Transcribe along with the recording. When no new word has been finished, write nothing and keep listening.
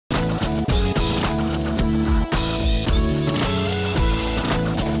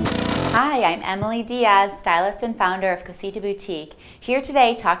Hi, I'm Emily Diaz, stylist and founder of Cosita Boutique, here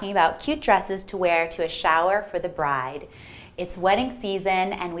today talking about cute dresses to wear to a shower for the bride. It's wedding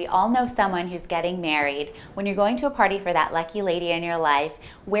season and we all know someone who's getting married. When you're going to a party for that lucky lady in your life,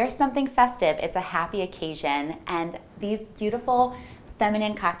 wear something festive. It's a happy occasion, and these beautiful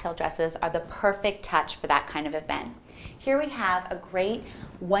feminine cocktail dresses are the perfect touch for that kind of event. Here we have a great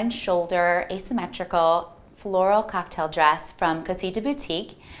one-shoulder asymmetrical floral cocktail dress from Cosita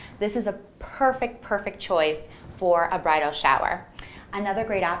Boutique. This is a perfect choice for a bridal shower. Another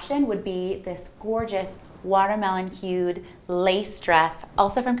great option would be this gorgeous watermelon hued lace dress,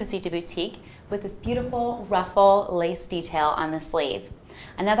 also from Cosita Boutique, with this beautiful ruffle lace detail on the sleeve.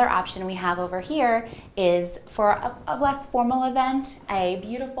 Another option we have over here is for a less formal event, a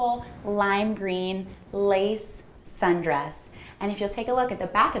beautiful lime green lace sundress. And if you'll take a look at the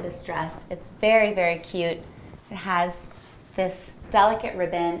back of this dress, it's very cute. It has this delicate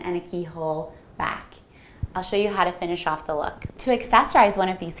ribbon and a keyhole back. I'll show you how to finish off the look. To accessorize one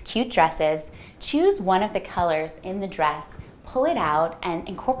of these cute dresses, choose one of the colors in the dress, pull it out, and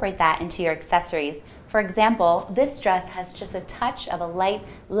incorporate that into your accessories. For example, this dress has just a touch of a light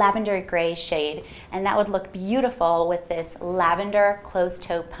lavender gray shade, and that would look beautiful with this lavender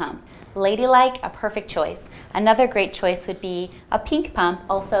closed-toe pump. Ladylike, a perfect choice. Another great choice would be a pink pump,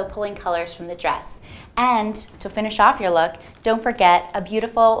 also pulling colors from the dress. And to finish off your look, don't forget a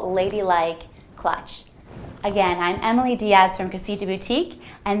beautiful ladylike clutch. Again, I'm Emily Diaz from Cosita Boutique,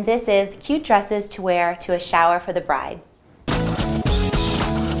 and this is Cute Dresses to Wear to a Shower for the Bride.